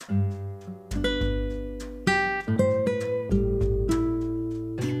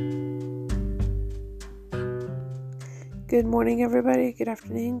Good morning, everybody. Good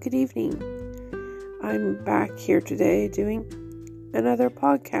afternoon. Good evening. I'm back here today doing another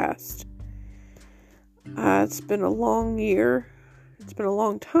podcast. It's been a long year. It's been a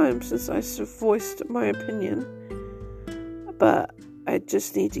long time since I voiced my opinion. But I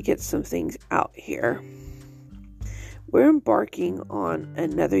just need to get some things out here. We're embarking on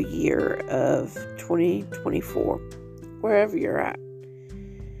another year of 2024, wherever you're at.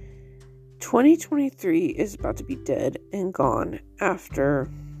 2023 is about to be dead and gone after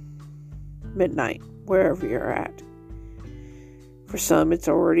midnight, wherever you're at. For some, it's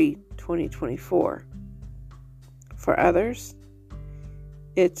already 2024. For others,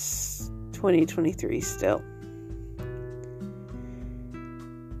 it's 2023 still.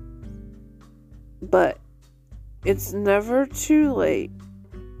 But it's never too late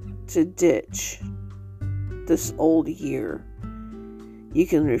to ditch this old year. You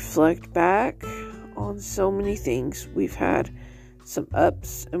can reflect back on so many things. We've had some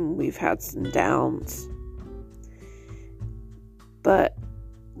ups and we've had some downs. But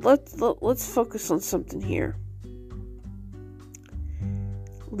let's focus on something here.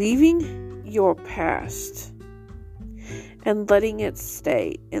 Leaving your past and letting it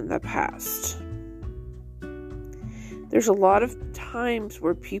stay in the past. There's a lot of times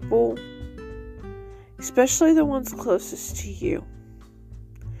where people, especially the ones closest to you,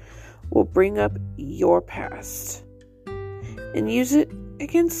 will bring up your past and use it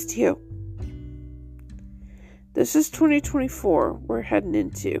against you. This is 2024 we're heading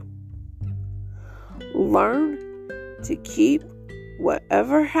into. Learn to keep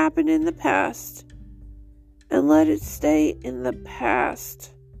whatever happened in the past and let it stay in the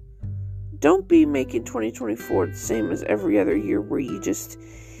past. Don't be making 2024 the same as every other year where you just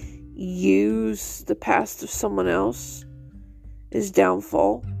use the past of someone else's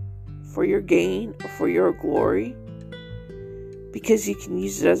downfall for your gain or for your glory, because you can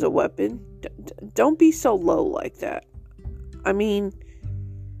use it as a weapon. Don't be so low like that. I mean,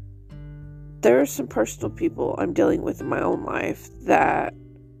 there are some personal people I'm dealing with in my own life that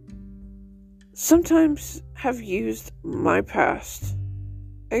sometimes have used my past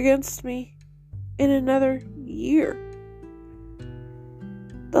against me in another year.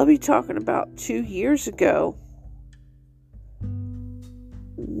 They'll be talking about 2 years ago,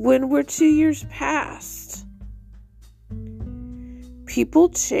 when we're 2 years past. People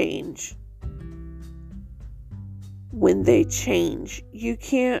change when they change. You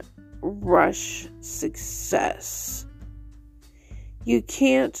can't rush success. You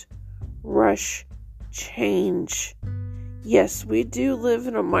can't rush change. Yes, we do live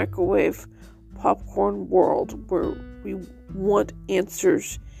in a microwave popcorn world where we want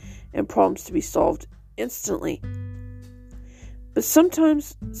answers and problems to be solved instantly. But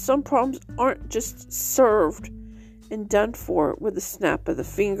sometimes some problems aren't just served and done for with a snap of the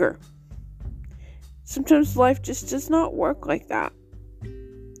finger. Sometimes life just does not work like that.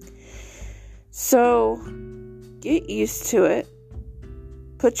 So get used to it.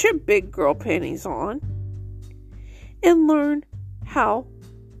 Put your big girl panties on and learn how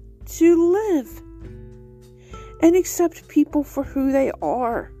to live and accept people for who they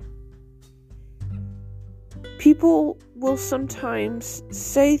are. People will sometimes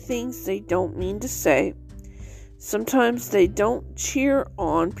say things they don't mean to say. Sometimes they don't cheer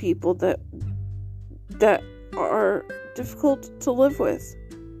on people that are difficult to live with.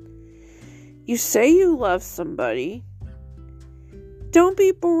 You say you love somebody. Don't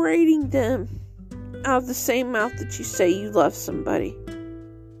be berating them out of the same mouth that you say you love somebody.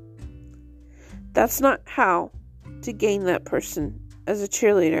 That's not how to gain that person as a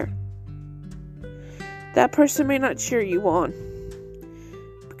cheerleader. That person may not cheer you on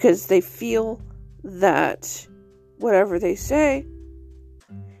because they feel that whatever they say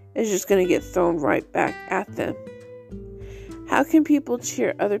is just going to get thrown right back at them. How can people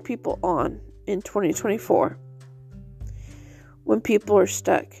cheer other people on in 2024 when people are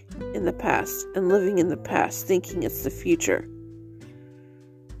stuck in the past and living in the past thinking it's the future?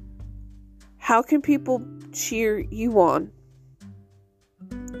 How can people cheer you on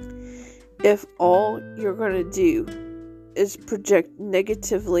if all you're going to do is project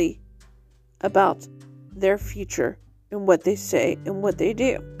negatively about their future and what they say and what they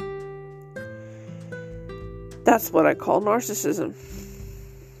do? That's what I call narcissism.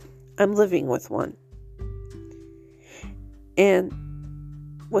 I'm living with one. And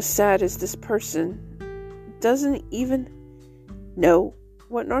what's sad is this person doesn't even know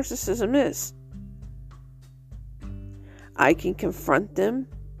what narcissism is. I can confront them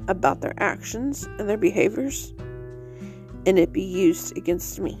about their actions and their behaviors, and it be used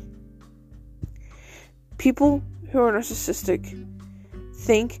against me. People who are narcissistic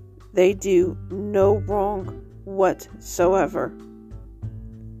think they do no wrong whatsoever.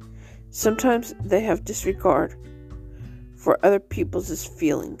 Sometimes they have disregard for other people's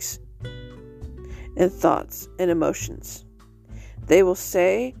feelings and thoughts and emotions. They will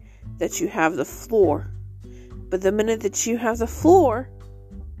say that you have the floor, but the minute that you have the floor,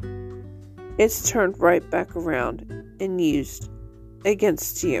 it's turned right back around and used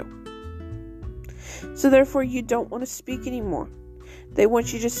against you. So therefore, you don't want to speak anymore. They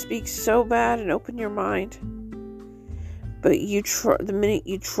want you to speak so bad and open your mind. But the minute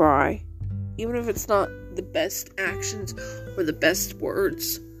you try, even if it's not the best actions or the best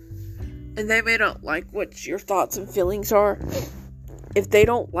words, and they may not like what your thoughts and feelings are, if they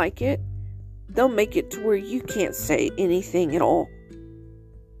don't like it, they'll make it to where you can't say anything at all.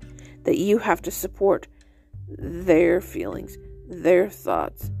 That you have to support their feelings, their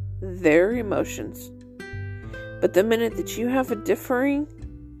thoughts, their emotions. But the minute that you have a differing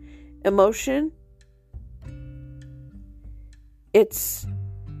emotion, it's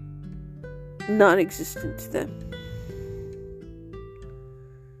non-existent to them.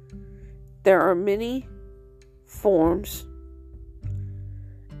 There are many forms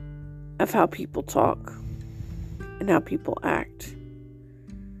of how people talk and how people act.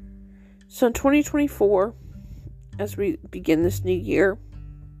 So in 2024, as we begin this new year,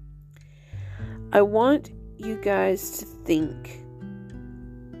 I want you guys to think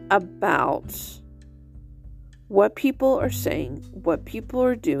about what people are saying, what people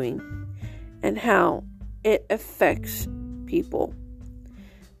are doing, and how it affects people.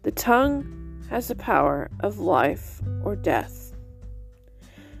 The tongue has the power of life or death.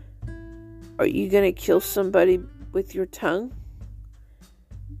 Are you going to kill somebody with your tongue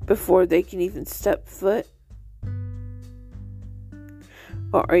before they can even step foot?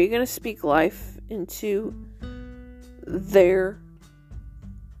 Or are you going to speak life into their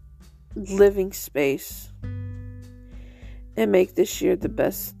living space and make this year the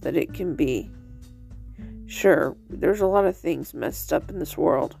best that it can be? Sure, there's a lot of things messed up in this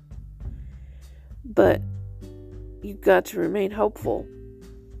world, but you've got to remain hopeful.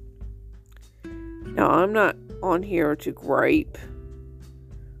 Now, I'm not on here to gripe,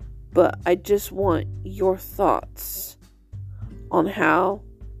 but I just want your thoughts on how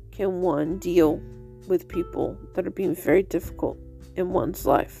can one deal with people that are being very difficult in one's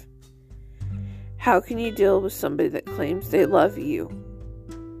life. How can you deal with somebody that claims they love you,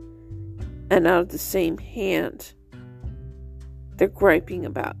 and out of the same hand, they're griping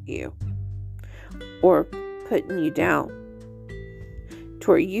about you or putting you down to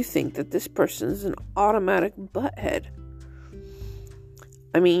where you think that this person is an automatic butthead?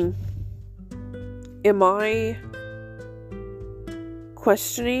 I mean, am I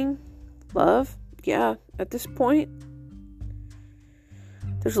questioning love? Yeah, at this point,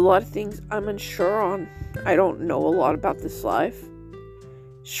 there's a lot of things I'm unsure on. I don't know a lot about this life.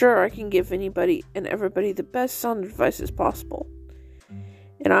 Sure, I can give anybody and everybody the best sound advice as possible.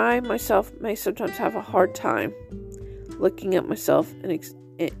 And I myself may sometimes have a hard time looking at myself and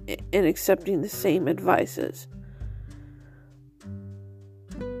accepting the same advices.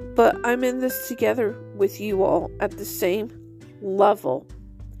 But I'm in this together with you all at the same level.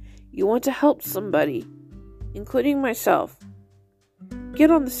 You want to help somebody, including myself,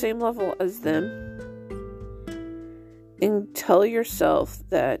 get on the same level as them and tell yourself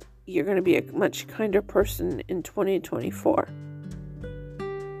that you're going to be a much kinder person in 2024.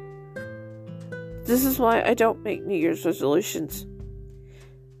 This is why I don't make New Year's resolutions,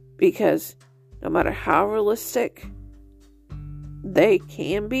 because no matter how realistic they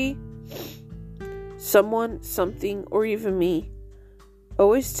can be, someone, something, or even me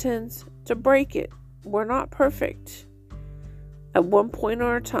always tends to break it. We're not perfect. At one point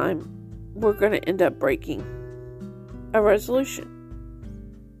or a time, we're going to end up breaking a resolution.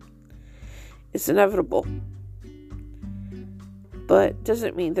 It's inevitable. But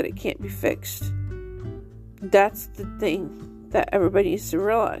doesn't mean that it can't be fixed. That's the thing that everybody needs to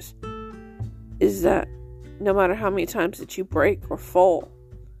realize, is that no matter how many times that you break or fall,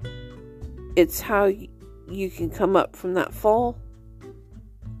 it's how you can come up from that fall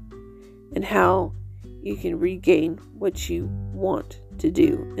and how you can regain what you want to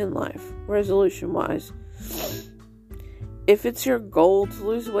do in life, resolution-wise. If it's your goal to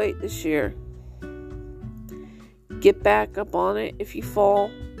lose weight this year, get back up on it if you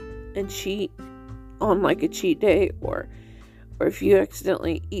fall and cheat on like a cheat day, or if you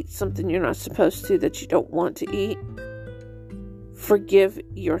accidentally eat something you're not supposed to that you don't want to eat. Forgive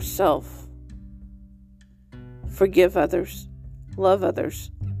yourself. Forgive others. Love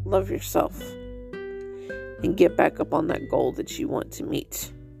yourself. and get back up on that goal that you want to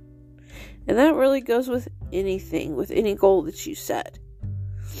meet. And that really goes with anything, with any goal that you set.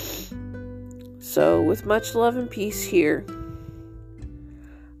 So with much love and peace here,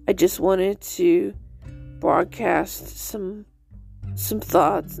 I just wanted to broadcast some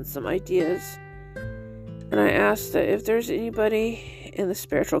thoughts and some ideas. And I ask that if there's anybody in the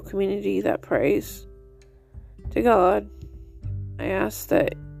spiritual community that prays to God, I ask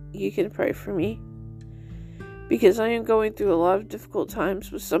that you can pray for me. Because I am going through a lot of difficult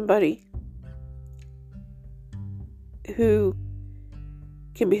times with somebody who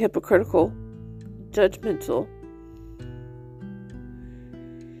can be hypocritical, judgmental,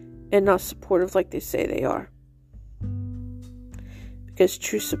 and not supportive like they say they are. Because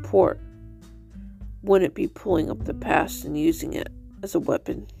true support wouldn't be pulling up the past and using it as a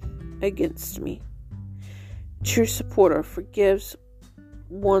weapon against me. True supporter forgives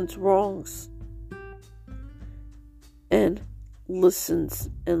one's wrongs and listens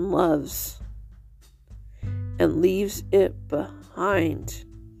and loves and leaves it behind.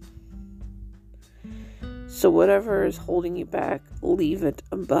 So whatever is holding you back, leave it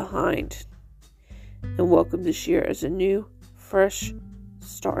behind. And welcome this year as a new, fresh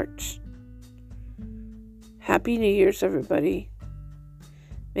start. Happy New Year's, everybody.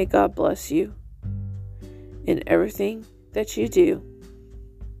 May God bless you in everything that you do.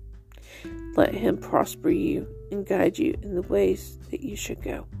 Let Him prosper you and guide you in the ways that you should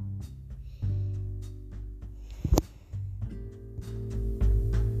go.